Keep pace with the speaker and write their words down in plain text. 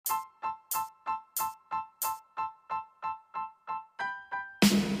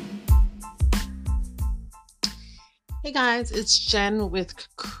Hey guys, it's Jen with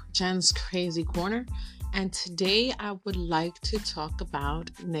Jen's Crazy Corner, and today I would like to talk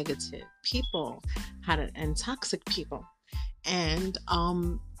about negative people, and toxic people, and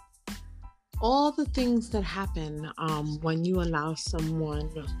all the things that happen when you allow someone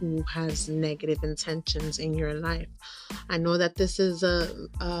who has negative intentions in your life. I know that this is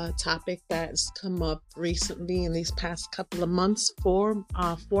a topic that's come up recently in these past couple of months for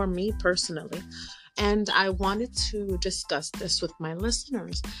me personally. And I wanted to discuss this with my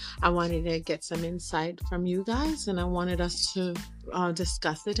listeners. I wanted to get some insight from you guys, and I wanted us to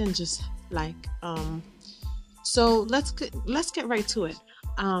discuss it and just so let's get right to it.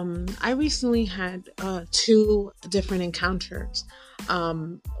 I recently had two different encounters.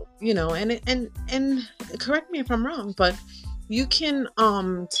 And correct me if I'm wrong, but you can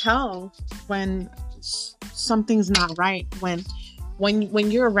tell when something's not right when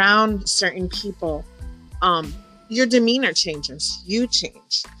you're around certain people. Your demeanor changes. You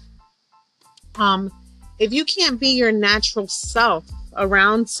change. If you can't be your natural self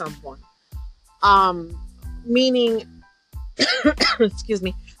around someone, meaning excuse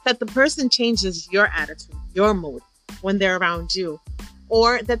me, that the person changes your attitude, your mood when they're around you,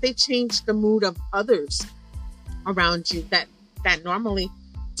 or that they change the mood of others around you that normally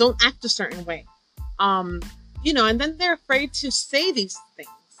don't act a certain way. And then they're afraid to say these things.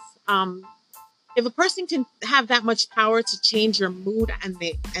 If a person can have that much power to change your mood and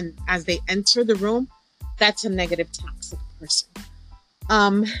as they enter the room, that's a negative toxic person.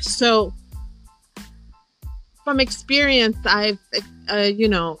 So from experience,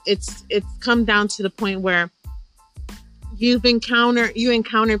 it's come down to the point where you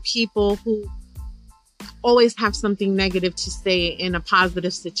encounter people who always have something negative to say in a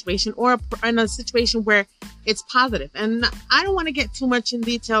positive situation or in a situation where it's positive. And I don't want to get too much in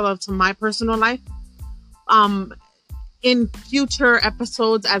detail of to my personal life. In future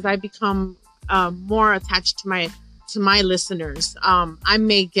episodes, as I become more attached to my listeners, I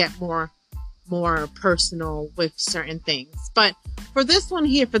may get more personal with certain things. But for this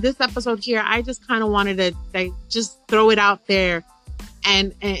episode here, I just kind of wanted to just throw it out there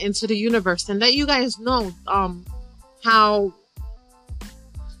and into the universe and let you guys know how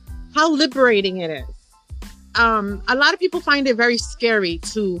liberating it is. A lot of people find it very scary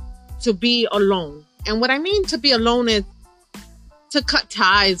to be alone. And what I mean to be alone is to cut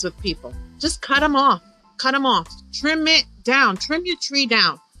ties with people. Just cut them off. Trim it down. Trim your tree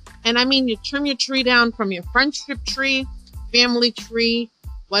down. And I mean, you trim your tree down from your friendship tree, family tree,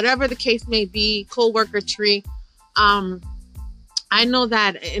 whatever the case may be, co-worker tree. I know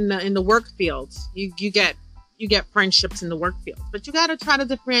that in the work fields, you get friendships in the work field, but you got to try to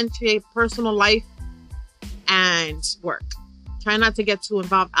differentiate personal life and work. Try not to get too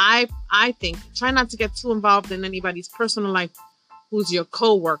involved. I think try not to get too involved in anybody's personal life who's your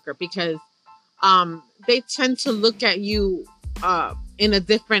co-worker, because they tend to look at you in a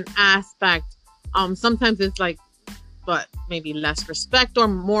different aspect. Sometimes it's like, but maybe less respect or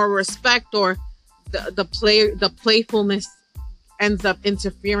more respect, or the playfulness ends up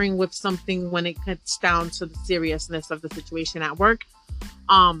interfering with something when it gets down to the seriousness of the situation at work.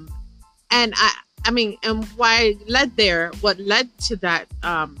 And what led to that,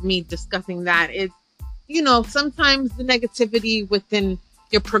 me discussing that is, sometimes the negativity within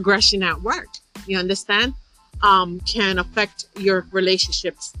your progression at work, you understand, can affect your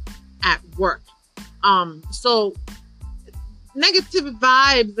relationships at work. So negative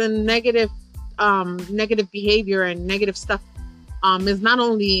vibes and negative behavior and negative stuff is not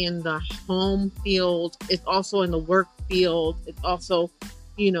only in the home field, it's also in the work field. It's also,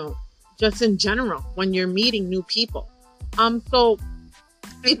 just in general when you're meeting new people. So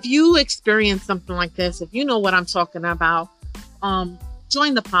if you experience something like this, if you know what I'm talking about,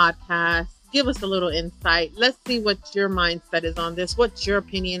 join the podcast. Give us a little insight. Let's see what your mindset is on this, what your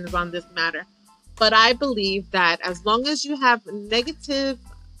opinion is on this matter. But I believe that as long as you have negative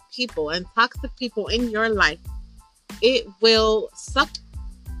people and toxic people in your life, it will suck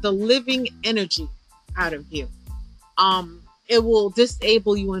the living energy out of you. It will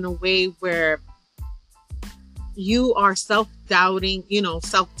disable you in a way where you are self-doubting.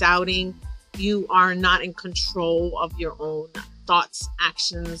 You are not in control of your own thoughts,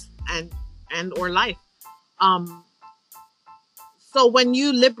 actions, and or life. So when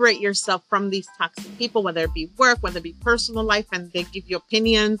you liberate yourself from these toxic people, whether it be work, whether it be personal life, and they give you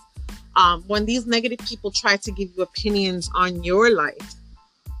opinions, when these negative people try to give you opinions on your life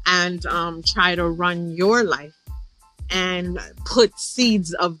and try to run your life and put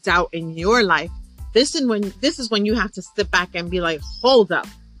seeds of doubt in your life, this is when you have to sit back and be like, hold up.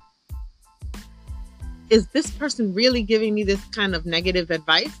 is this person really giving me this kind of negative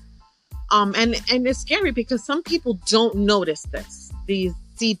advice? And it's scary because some people don't notice this, these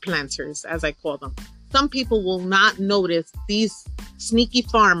seed planters, as I call them. Some people will not notice these sneaky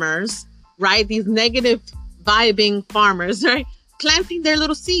farmers, right? These negative vibing farmers, right? Planting their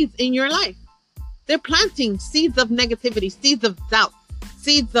little seeds in your life. They're planting seeds of negativity, seeds of doubt,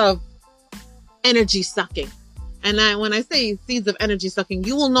 seeds of energy sucking. And when I say seeds of energy sucking,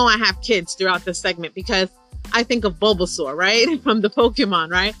 you will know I have kids throughout this segment because I think of Bulbasaur, right? From the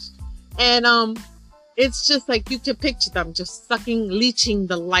Pokemon, right? And it's just like you can picture them just sucking, leeching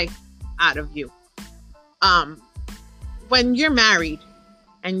the life out of you. When you're married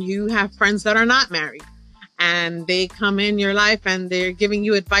and you have friends that are not married and they come in your life and they're giving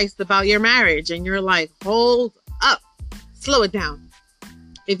you advice about your marriage and you're like, hold up, slow it down.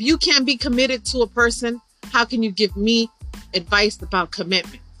 If you can't be committed to a person, how can you give me advice about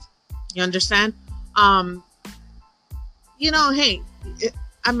commitment? You understand? Hey,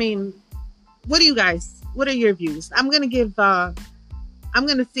 what are your views? I'm going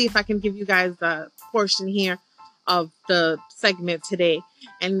to see if I can give you guys a portion here of the segment today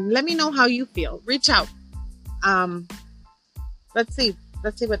and let me know how you feel. Reach out. Let's see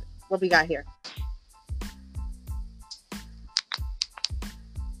what we got here.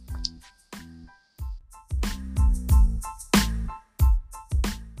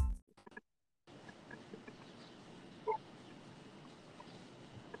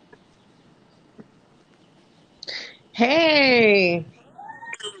 Hey,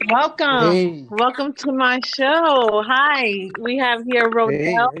 welcome. Hey, Welcome to my show. Hi, we have here hey,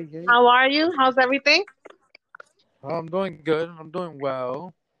 Rodell. hey, hey. How are you? How's everything? I'm doing good. I'm doing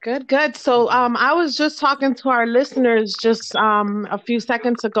well. Good, good. So, I was just talking to our listeners just a few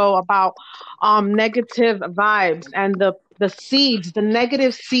seconds ago about negative vibes and the seeds, the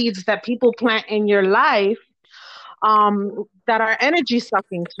negative seeds that people plant in your life that are energy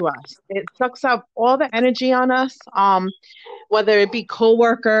sucking to us. It sucks up all the energy on us. Whether it be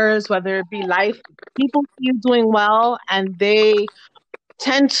coworkers, whether it be life, people see you doing well and they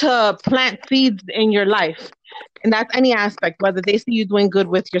tend to plant seeds in your life. And that's any aspect, whether they see you doing good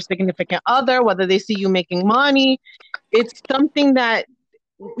with your significant other, whether they see you making money. It's something that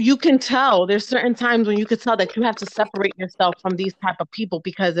you can tell. There's certain times when you could tell that you have to separate yourself from these type of people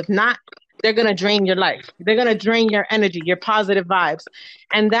because if not, they're going to drain your life. They're going to drain your energy, your positive vibes.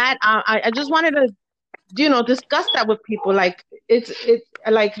 And that I just wanted to discuss that with people. Like it's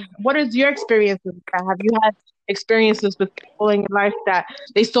like, what is your experiences with that? Have you had experiences with people in your life that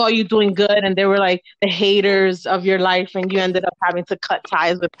they saw you doing good and they were like the haters of your life and you ended up having to cut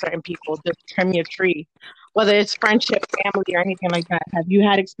ties with certain people, just trim your tree, whether it's friendship, family, or anything like that? Have you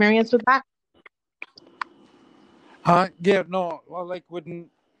had experience with that? Yeah, no. Well, like with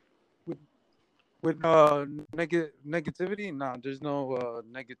negativity. No, there's no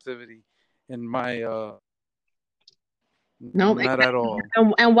negativity in my No, not at all.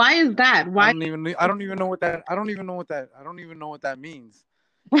 and why is that? Why? I don't even know what that. I don't even know what that. I don't even know what that means.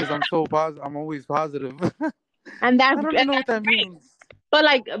 Because I'm so positive. I'm always positive. And that's I don't even and know what that's that great. means. But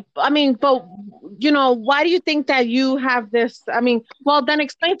like, I mean, but why do you think that you have this? I mean, well, then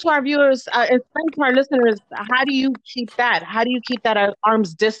explain to our viewers, explain to our listeners, how do you keep that? How do you keep that at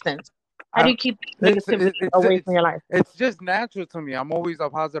arm's distance? How I do you don't. keep negativity away from your life? It's just natural to me. I'm always a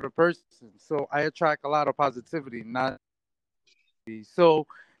positive person, so I attract a lot of positivity. Not so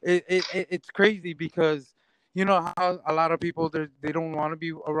it's crazy because you know how a lot of people they don't want to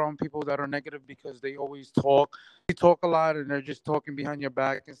be around people that are negative because they always talk a lot and they're just talking behind your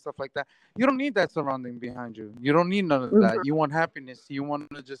back and stuff like that. You don't need that surrounding behind you. You don't need none of Mhm. that. You want happiness. You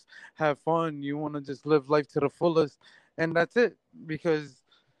want to just have fun. You want to just live life to the fullest, and that's it. Because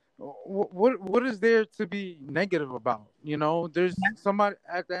what is there to be negative about? You know, there's somebody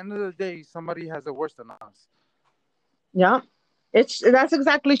at the end of the day, somebody has it worse than us. Yeah. That's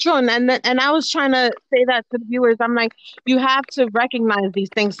exactly true, and I was trying to say that to the viewers. I'm like, you have to recognize these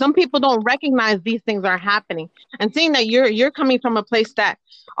things. Some people don't recognize these things are happening, and seeing that you're coming from a place that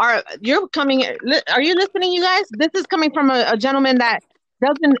you're coming. Are you listening, you guys? This is coming from a gentleman that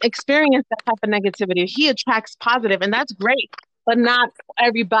doesn't experience that type of negativity. He attracts positive, and that's great. But not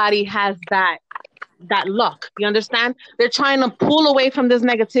everybody has that luck. You understand? They're trying to pull away from this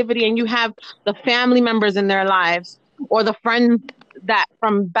negativity, and you have the family members in their lives or the friends that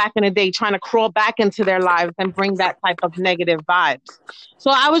from back in the day trying to crawl back into their lives and bring that type of negative vibes.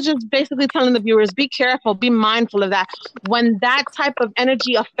 So I was just basically telling the viewers, be careful, be mindful of that. When that type of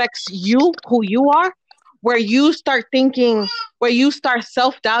energy affects you, who you are, where you start thinking, where you start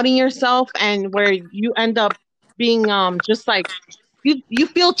self-doubting yourself and where you end up being just like you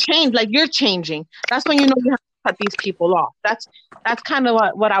feel change, like you're changing. That's when you know you have to cut these people off. That's kind of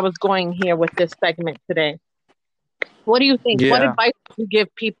what I was going here with this segment today. What do you think? What Yeah. advice do you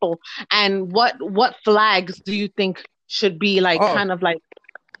give people, and what flags do you think should be like Oh, kind of like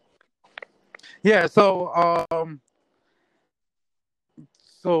yeah. So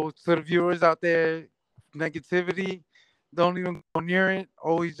to the viewers out there, negativity, don't even go near it.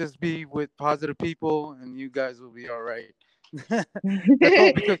 Always just be with positive people, and you guys will be all right. That's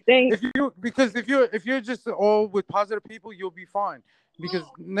all. Because they if you're just all with positive people, you'll be fine. Because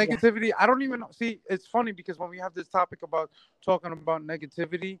yeah. negativity, I don't even see. It's funny because when we have this topic about talking about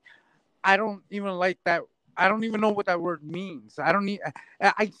negativity, I don't even like that. I don't even know what that word means. I don't need.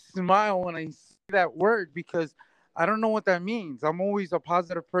 I smile when I see that word because I don't know what that means. I'm always a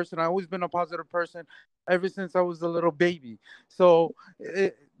positive person. I always been a positive person ever since I was a little baby. So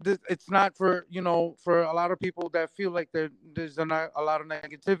it's not for for a lot of people that feel like there's a lot of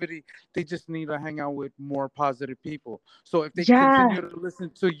negativity. They just need to hang out with more positive people. So if they Yeah. continue to listen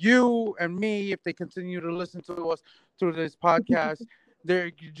to you and me, if they continue to listen to us through this podcast,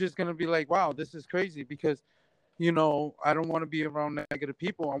 they're just gonna be like, wow, this is crazy because I don't want to be around negative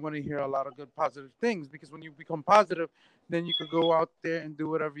people. I want to hear a lot of good positive things because when you become positive, then you could go out there and do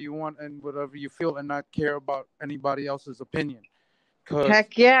whatever you want and whatever you feel and not care about anybody else's opinion. Cause,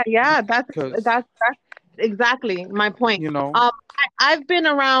 Heck yeah, yeah. cause That's exactly my point. you know, Um, I've been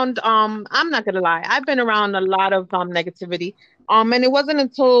around. I'm not gonna lie. I've been around a lot of negativity. And it wasn't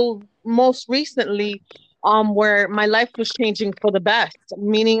until most recently, where my life was changing for the best.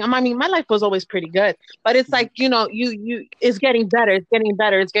 Meaning, I mean, my life was always pretty good, but it's like you it's getting better. It's getting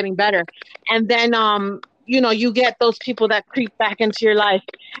better. It's getting better, and then you get those people that creep back into your life,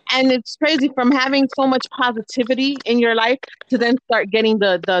 and it's crazy from having so much positivity in your life to then start getting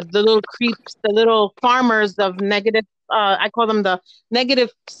the little creeps, the little farmers of negative. I call them the negative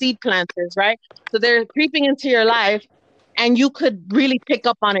seed planters, right? So they're creeping into your life, and you could really pick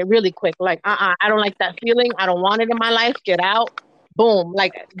up on it really quick. Like, I don't like that feeling. I don't want it in my life. Get out. Boom.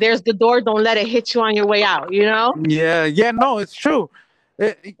 Like, there's the door. Don't let it hit you on your way out. You know? yeah, yeah, no, it's true.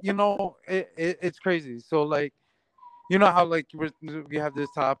 It's crazy. So like, how like we have this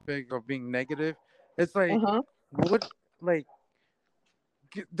topic of being negative. It's Uh like, huh. what, like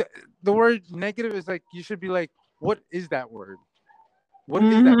the, the word negative is like you should be like, what is that word? What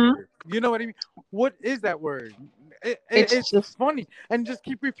is that Mm-hmm. word? You know what I mean? What is that word? It's It's just funny and just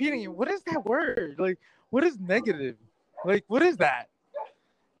keep repeating it. What is that word? Like, what is negative? Like, what is that?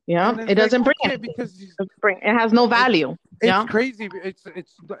 yeah. And It it's like, doesn't bring okay, anything. because It doesn't bring. It has no it's value. it's Yeah. crazy. It's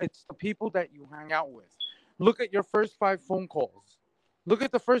the people that you hang out with. Look at your first 5 phone calls. Look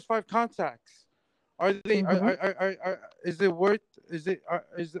at the first 5 contacts. Are they Mm-hmm. is it worth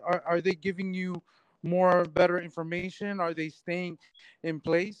are they giving you more better information? Are they staying in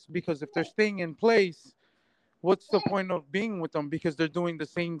place? Because if they're staying in place, what's the point of being with them? Because they're doing the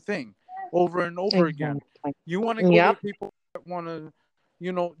same thing over and over again. Exactly. You want to go Yep. with people that want to,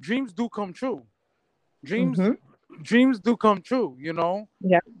 dreams do come true. Dreams Mm-hmm. dreams do come true. Yep.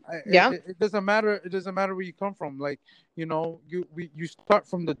 Yep. It doesn't matter. It doesn't matter where you come from. Like, you start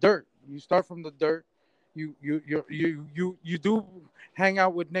from the dirt. You start from the dirt. You do hang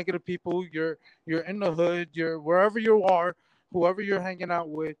out with negative people. You're in the hood. You're wherever you are, whoever you're hanging out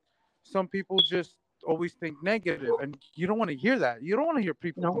with. Some people just always think negative, and you don't want to hear that. You don't want to hear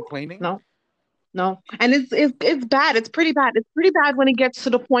people No. complaining. No. No, and it's bad. It's pretty bad. It's pretty bad when it gets to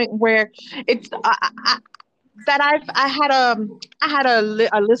the point where it's that I had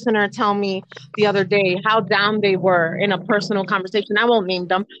a listener tell me the other day how down they were in a personal conversation. I won't name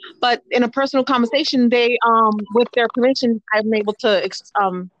them, but in a personal conversation, they with their permission, I'm able to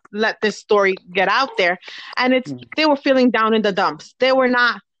let this story get out there, and it's Mhm. they were feeling down in the dumps. They were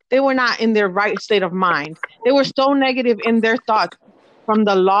not in their right state of mind. They were so negative in their thoughts from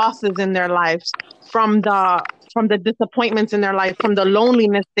the losses in their lives, from the disappointments in their life, from the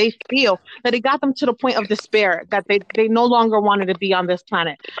loneliness they feel, that it got them to the point of despair, that they no longer wanted to be on this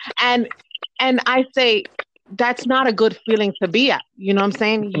planet. And I say that's not a good feeling to be at. You know what I'm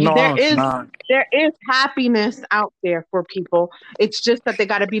saying? No, it's not. There is happiness out there for people. It's just that they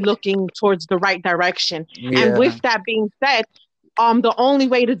got to be looking towards the right direction. And Yeah. with that being said, the only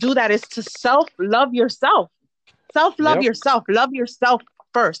way to do that is to self love yourself. Self love Yep. yourself. Love yourself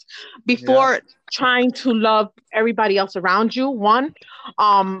first Yeah. before trying to love everybody else around you. One,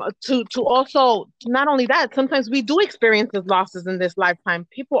 to also, not only that, sometimes we do experience these losses in this lifetime.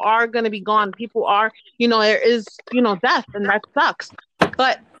 People are going to be gone. People are, there is, death, and that sucks.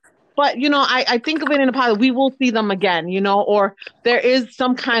 But I think of it in a positive. We will see them again, or there is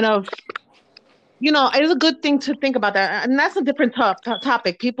some kind of It's a good thing to think about that. And that's a different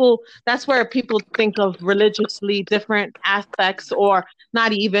topic. That's where people think of religiously different aspects, or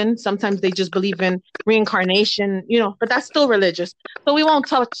not even. Sometimes they just believe in reincarnation, but that's still religious. So we won't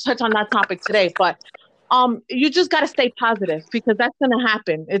touch on that topic today. But you just got to stay positive, because that's going to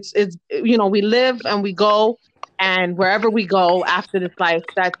happen. We live and we go, and wherever we go after this life,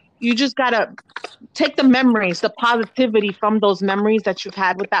 that you just got to take the memories, the positivity from those memories that you've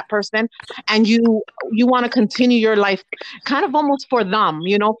had with that person, and you want to continue your life, kind of almost for them,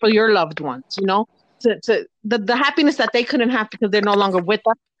 for your loved ones, to the happiness that they couldn't have because they're no longer with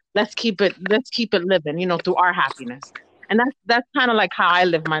us. Let's keep it living, through our happiness. And that's kind of like how I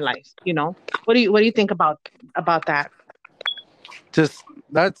live my life. What do you think about that? Just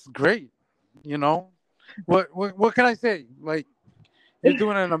that's great. You know, what can I say? Like, you're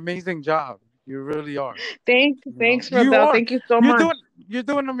doing an amazing job. You really are. Thanks, You Rodel. are. Thank you so You're much. doing.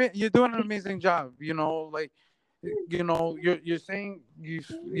 You're doing an amazing job. Like, you're saying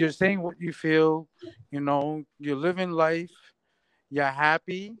you're saying what you feel. You're living life. You're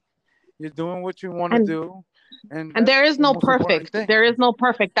happy. You're doing what you want to And do, and And that's there is the no most important perfect. thing. There is no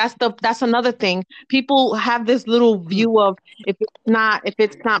perfect. That's another thing. People have this little view of, if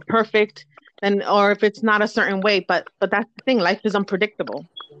it's not perfect, then, or if it's not a certain way. But that's the thing. Life is unpredictable.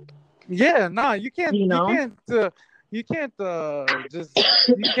 Yeah, nah, you can't. You You know. can't. You can't just.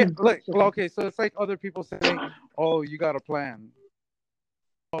 You can't like. Okay, so it's like other people saying, "Oh, you got a plan."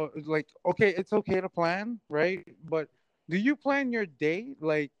 Oh, it's like, okay, it's okay to plan, right? But do you plan your day?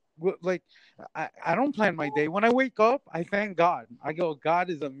 Like, like I don't plan my day. When I wake up, I thank God. I go, God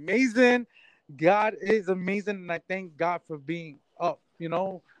is amazing. God is amazing, and I thank God for being up.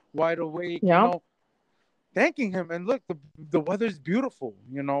 Wide awake. Yeah. Thanking Him. And look, the weather's beautiful.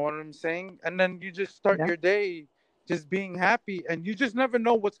 You know what I'm saying? And then you just start Yeah. your day just being happy, and you just never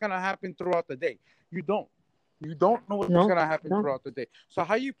know what's gonna happen throughout the day. You don't. You don't know what's No. gonna happen No. throughout the day. So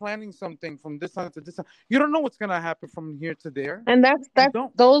how are you planning something from this time to this time? You don't know what's gonna happen from here to there. And that's You that's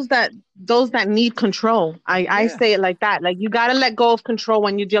don't. those that need control. I Yeah. say it like that. Like, you got to let go of control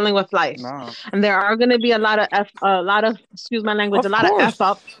when you're dealing with life. Nah. And there are going to be a lot of, excuse my language, a Of lot of f course.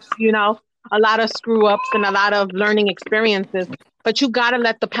 ups, a lot of screw ups, and a lot of learning experiences. But you got to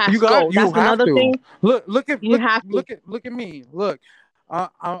let the past go. You That's have another to thing. You have to. look at me. Look,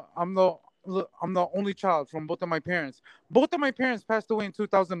 I'm the only child from both of my parents. Both of my parents passed away in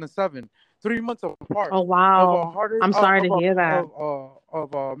 2007, 3 months apart, Oh, of wow. a heart I'm sorry to hear that.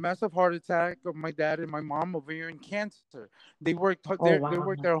 of a massive heart attack of my dad and my mom, ovarian cancer. Oh, They wow.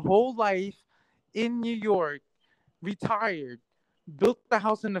 worked their whole life in New York, retired, built the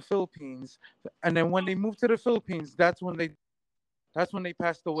house in the Philippines, and then when they moved to the Philippines, that's when they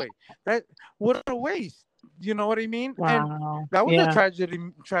passed away. That What a waste. You know what I mean? And Wow. that was a Yeah. tragedy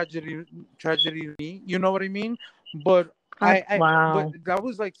to me. You know what I mean? But but Wow. that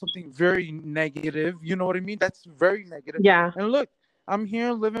was like something very negative. You know what I mean? That's very negative. Yeah. And look, I'm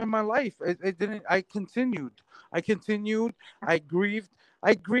here living my life. It didn't. I continued. I continued. I grieved.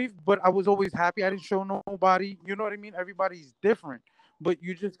 I grieved, but I was always happy. I didn't show nobody. You know what I mean? Everybody's different, but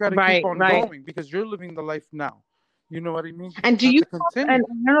you just got to keep Right. on Right. going because you're living the life now. You know what I mean? You And do have you to and continue.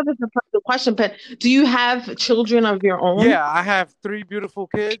 I know this is a personal question, but do you have children of your own? Yeah, I have three beautiful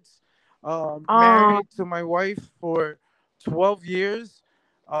kids. Oh, Married to my wife for 12 years.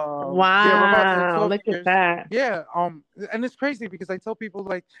 Yeah, we're about to hit wow. 12 Look at years. that. Yeah. And it's crazy because I tell people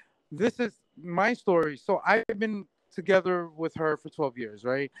like this is my story. So I've been together with her for 12 years,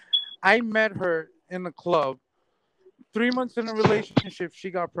 right? I met her in a club. 3 months in a relationship,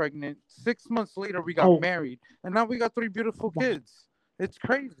 she got pregnant. 6 months later, we got Oh, married, and now we got three beautiful kids. It's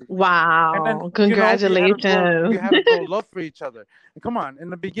crazy. And then wow. we Congratulations. had to grow love for each other. And come on, in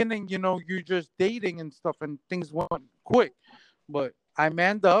the beginning, you're just dating and stuff, and things went quick. But I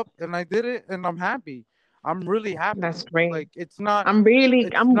manned up and I did it, and I'm happy. I'm really happy. That's great. Like it's not, I'm really,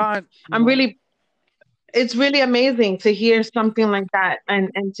 it's I'm, not, I'm really it's really amazing to hear something like that, and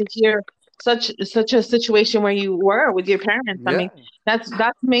to hear such a situation where you were with your parents. I yeah. mean, that's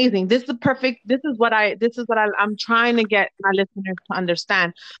amazing. I'm trying to get my listeners to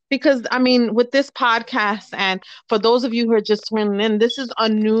understand, because I mean, with this podcast, and for those of you who are just tuning in, this is a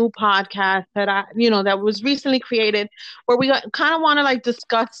new podcast that was recently created, where we kind of want to like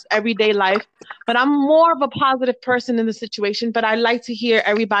discuss everyday life. But I'm more of a positive person in the situation, but I like to hear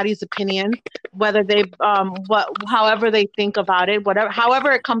everybody's opinion, whether they however they think about it, whatever,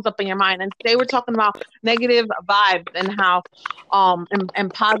 however it comes up in your mind. And today we're talking about negative vibes, and how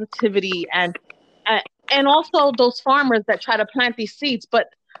and positivity, and and also those farmers that try to plant these seeds. But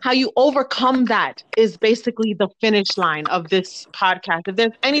how you overcome that is basically the finish line of this podcast. If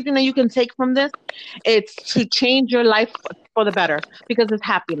there's anything that you can take from this, it's to change your life for the better, because it's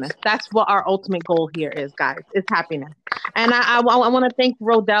happiness. That's what our ultimate goal here is, guys. It's happiness. And I want to thank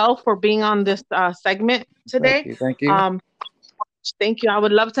Rodell for being on this segment Thank today. you. Thank you. Um, thank you. I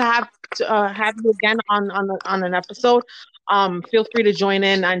would love to have you again on an episode. Feel free to join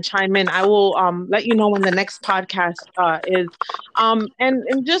in and chime in. I will let you know when the next podcast is.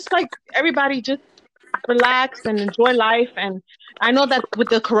 And just like everybody, just relax and enjoy life. And I know that with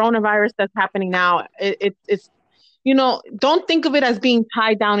the coronavirus that's happening now, it's don't think of it as being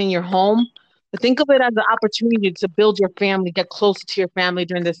tied down in your home, but think of it as an opportunity to build your family, get closer to your family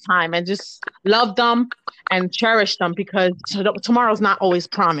during this time, and just love them and cherish them, because tomorrow's not always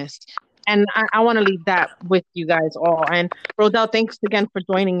promised. And I want to leave that with you guys all. And Rodell, thanks again for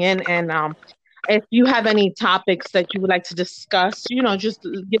joining in. And if you have any topics that you would like to discuss, just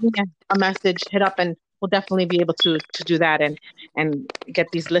give me a message, hit up, and we'll definitely be able to do that and get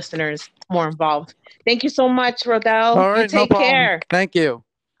these listeners more involved. Thank you so much, Rodell. All You right, no take problem. care. Thank you.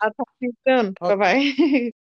 I'll talk to you soon. Okay. Bye-bye.